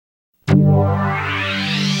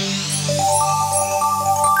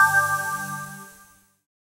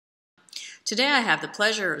Today I have the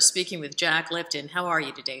pleasure of speaking with Jack Lifton. How are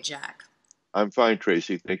you today, Jack? I'm fine,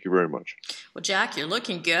 Tracy. Thank you very much. Well, Jack, you're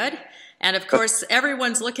looking good. And of course,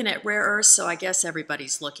 everyone's looking at rare earths, so I guess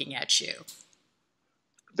everybody's looking at you.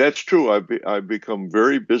 That's true. I've become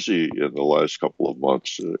very busy in the last couple of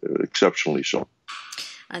months, exceptionally so.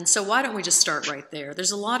 And so why don't we just start right there?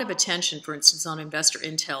 There's a lot of attention, for instance, on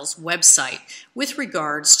InvestorIntel's website with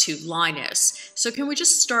regards to Lynas. So can we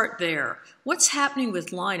just start there? What's happening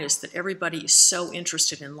with Lynas that everybody is so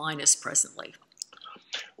interested in Lynas presently?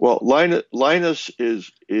 Well, Lynas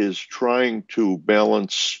is trying to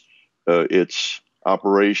balance its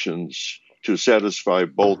operations to satisfy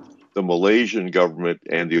both the Malaysian government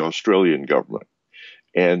and the Australian government.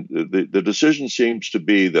 And the decision seems to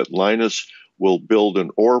be that Lynas will build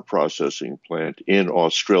an ore processing plant in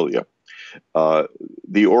Australia.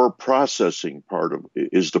 The ore processing part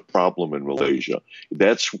is the problem in Malaysia.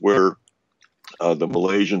 That's where the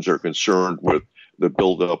Malaysians are concerned with the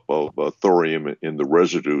buildup of thorium in the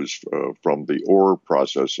residues from the ore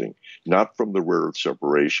processing, not from the rare earth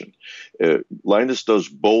separation. Lynas does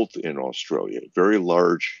both in Australia, very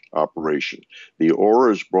large operation. The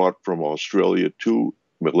ore is brought from Australia to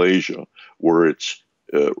Malaysia, where it's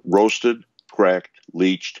roasted, cracked,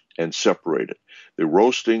 leached, and separated. The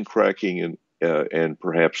roasting, cracking, and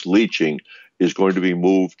perhaps leaching is going to be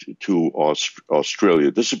moved to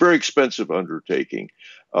Australia. This is a very expensive undertaking,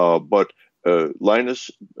 but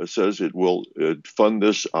Lynas says it will fund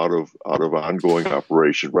this out of ongoing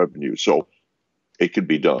operation revenue, so it can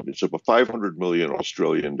be done. It's a 500 million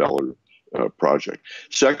Australian dollar project.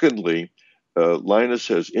 Secondly, Lynas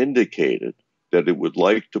has indicated that it would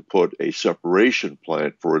like to put a separation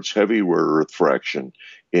plant for its heavy rare earth fraction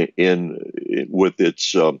in with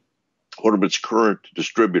its one of its current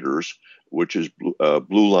distributors, which is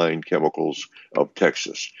Blue Line Chemicals of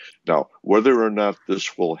Texas. Now, whether or not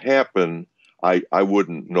this will happen, I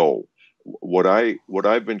wouldn't know. What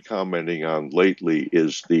I've been commenting on lately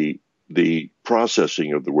is the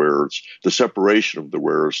processing of the rare earths, the separation of the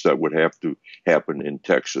rare earths that would have to happen in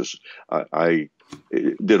Texas. I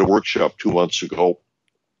did a workshop 2 months ago,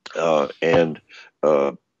 and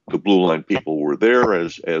the Blue Line people were there,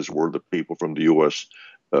 as were the people from the U.S.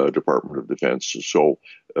 Department of Defense. So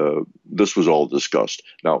this was all discussed.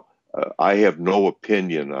 Now, I have no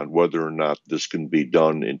opinion on whether or not this can be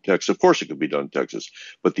done in Texas. Of course it can be done in Texas,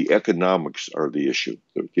 but the economics are the issue.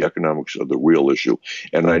 The economics are the real issue.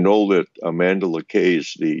 And I know that Amanda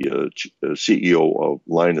Lacaze, the CEO of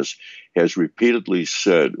Lynas, has repeatedly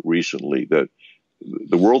said recently that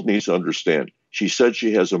the world needs to understand. She said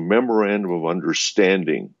she has a memorandum of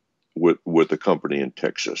understanding with a company in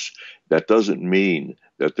Texas. That doesn't mean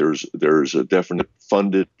that there's a definite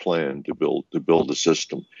funded plan to build a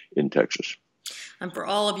system in Texas. And for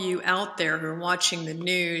all of you out there who are watching the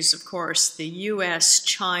news, of course, the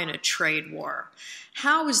U.S.-China trade war,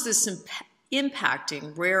 how is this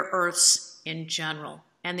impacting rare earths in general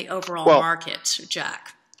and the overall market,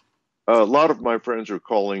 Jack? A lot of my friends are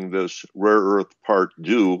calling this rare earth part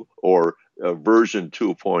 2 or version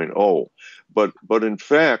 2.0, but in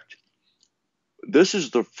fact, this is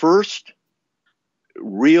the first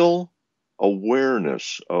real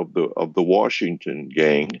awareness of the Washington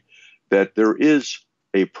gang that there is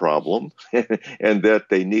a problem and that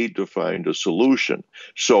they need to find a solution.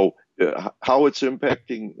 So how it's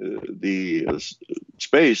impacting the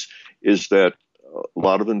space is that a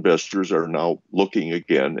lot of investors are now looking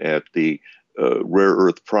again at the rare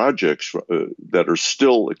earth projects that are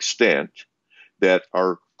still extant, that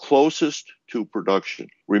are closest to production.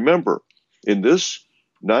 Remember, in this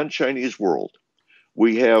non-Chinese world,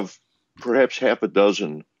 we have perhaps half a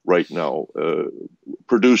dozen right now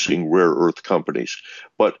producing rare earth companies,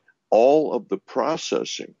 but all of the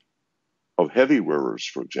processing of heavy rare earths,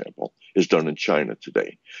 for example, is done in China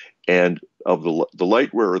today. And of the light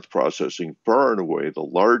rare earth processing, far and away the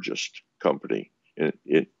largest company,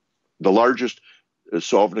 the largest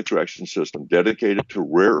solvent extraction system dedicated to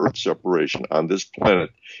rare earth separation on this planet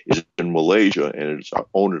is in Malaysia, and it's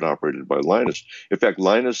owned and operated by Lynas. In fact,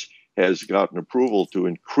 Lynas has gotten approval to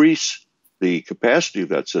increase the capacity of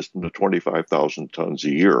that system to 25,000 tons a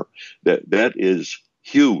year. That is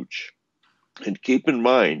huge. And keep in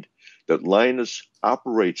mind that Lynas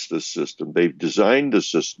operates this system. They've designed the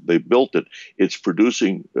system. They built it. It's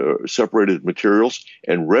producing separated materials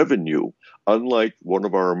and revenue, unlike one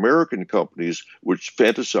of our American companies, which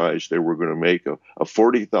fantasized they were going to make a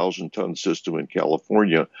 40,000-ton system in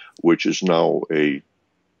California, which is now a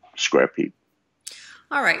scrap heap.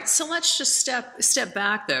 All right, so let's just step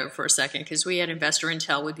back though for a second, because we at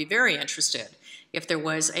InvestorIntel would be very interested if there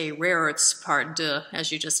was a rare earths part,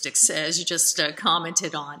 as you just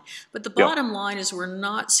commented on. But the Yeah. bottom line is we're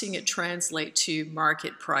not seeing it translate to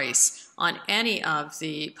market price on any of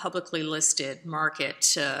the publicly listed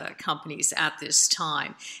market companies at this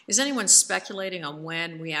time. Is anyone speculating on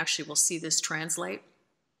when we actually will see this translate?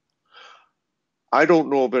 I don't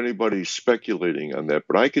know if anybody's speculating on that,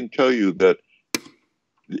 but I can tell you that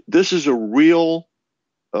this is a real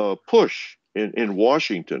push in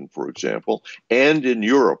Washington, for example, and in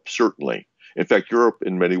Europe, certainly. In fact, Europe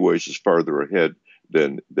in many ways is farther ahead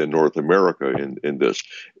than North America in this.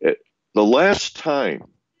 The last time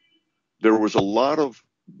there was a lot of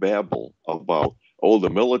babble about, oh, the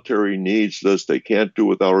military needs this, they can't do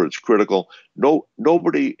without it, it's critical.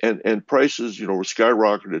 Nobody, and prices, were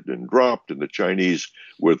skyrocketed and dropped, and the Chinese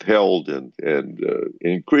withheld and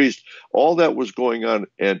increased. All that was going on,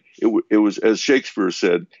 and it was, as Shakespeare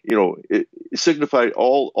said, it signified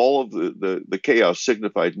all of the chaos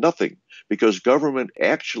signified nothing, because government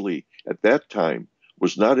actually at that time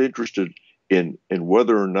was not interested in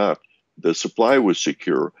whether or not the supply was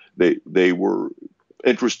secure. They were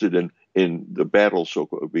interested in the battle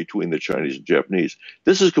between the Chinese and Japanese.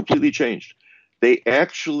 This has completely changed. They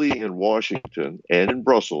actually, in Washington and in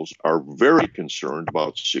Brussels, are very concerned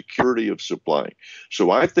about security of supply. So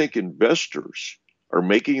I think investors are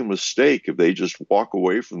making a mistake if they just walk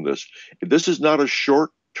away from this. This is not a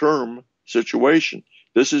short-term situation.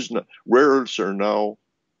 This is not, rare earths are now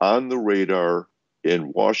on the radar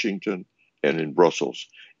in Washington and in Brussels,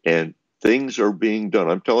 and things are being done.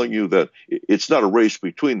 I'm telling you that it's not a race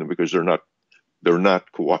between them, because they're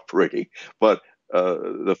not cooperating. But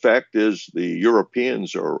the fact is, the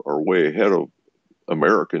Europeans are way ahead of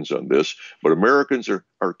Americans on this, but Americans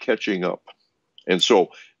are catching up. And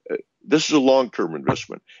so this is a long-term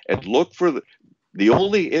investment. And look for the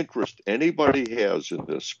only interest anybody has in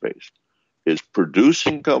this space is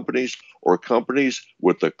producing companies or companies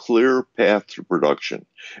with a clear path to production.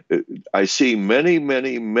 I see many,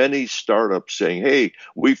 many, many startups saying, hey,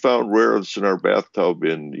 we found rare earths in our bathtub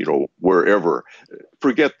in, wherever.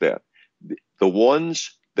 Forget that. The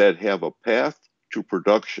ones that have a path to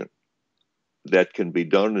production that can be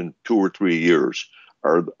done in 2 or 3 years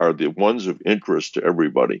are the ones of interest to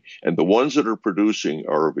everybody. And the ones that are producing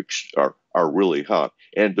are really hot.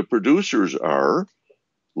 And the producers are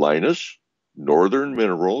Lynas, Northern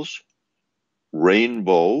Minerals,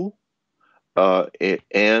 Rainbow,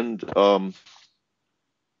 and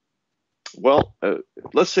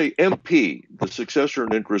let's say MP, the successor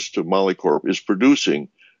in interest to Molycorp, is producing.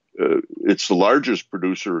 It's the largest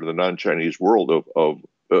producer in the non-Chinese world of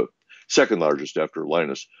second largest after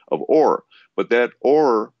Lynas of ore, but that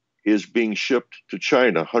ore is being shipped to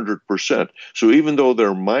China 100%. So even though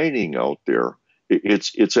they're mining out there,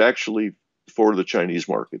 it's actually for the Chinese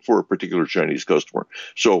market, for a particular Chinese customer.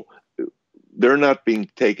 So they're not being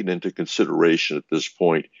taken into consideration at this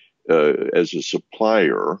point as a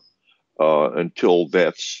supplier until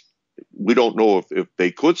we don't know if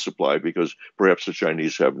they could supply, because perhaps the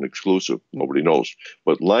Chinese have an exclusive. Nobody knows.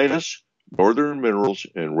 But Lynas, Northern Minerals,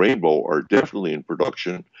 and Rainbow are definitely in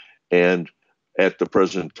production. And at the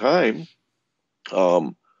present time,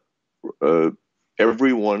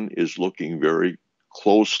 everyone is looking very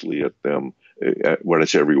closely at them. When I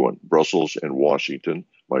say everyone, Brussels and Washington,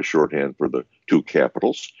 my shorthand for the two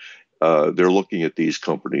capitals, they're looking at these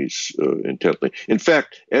companies intently. In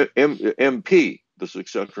fact, MP, the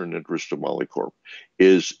successor in interest to Molycorp,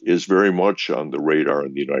 is very much on the radar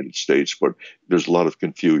in the United States, but there's a lot of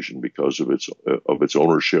confusion because of its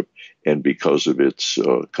ownership and because of its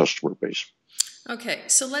customer base. Okay,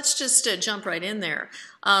 so let's just jump right in there.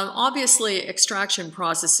 Obviously, extraction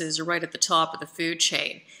processes are right at the top of the food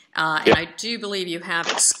chain. And I do believe you have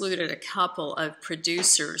excluded a couple of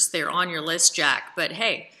producers. They're on your list, Jack. But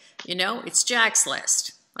hey, it's Jack's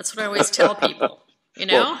list. That's what I always tell people.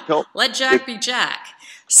 Let Jack be Jack.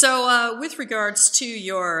 So with regards to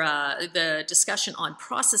the discussion on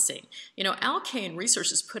processing, Alkane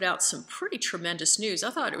Resources put out some pretty tremendous news.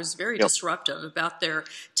 I thought it was very disruptive about their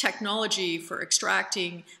technology for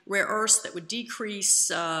extracting rare earths that would decrease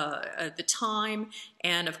the time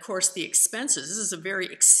and, of course, the expenses. This is a very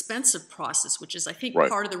expensive process, which is, I think,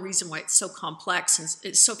 part of the reason why it's so complex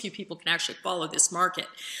and so few people can actually follow this market.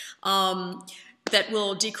 That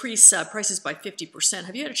will decrease prices by 50%.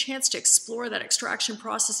 Have you had a chance to explore that extraction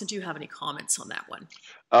process, and do you have any comments on that one?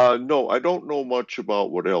 No, I don't know much about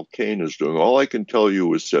what Alkane is doing. All I can tell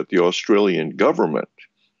you is that the Australian government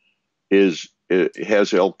has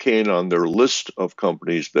Alkane on their list of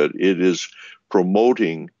companies that it is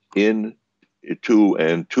promoting in to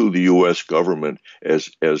the U.S. government as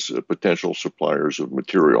potential suppliers of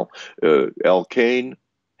material. Alkane,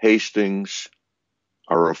 Hastings,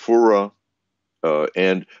 Arafura,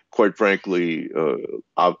 and quite frankly,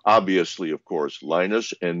 obviously, of course,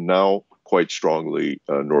 Lynas, and now quite strongly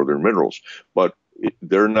Northern Minerals. But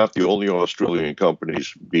they're not the only Australian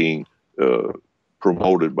companies being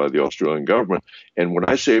promoted by the Australian government. And when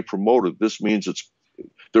I say promoted, this means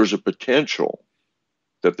there's a potential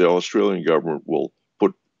that the Australian government will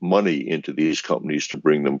put money into these companies to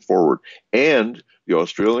bring them forward. And the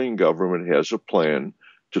Australian government has a plan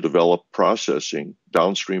to develop processing,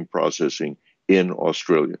 downstream processing in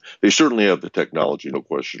Australia. They certainly have the technology, no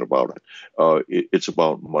question about it. It's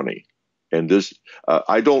about money. And this,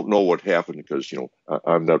 I don't know what happened because,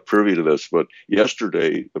 I'm not privy to this, but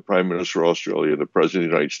yesterday, the Prime Minister of Australia and the President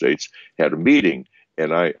of the United States had a meeting.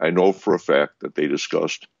 And I know for a fact that they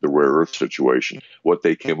discussed the rare earth situation. What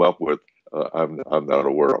they came up with, I'm not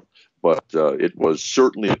aware of. But it was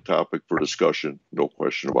certainly a topic for discussion, no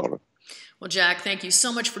question about it. Well, Jack, thank you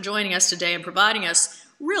so much for joining us today and providing us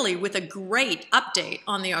really with a great update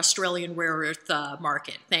on the Australian rare earth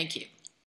market. Thank you.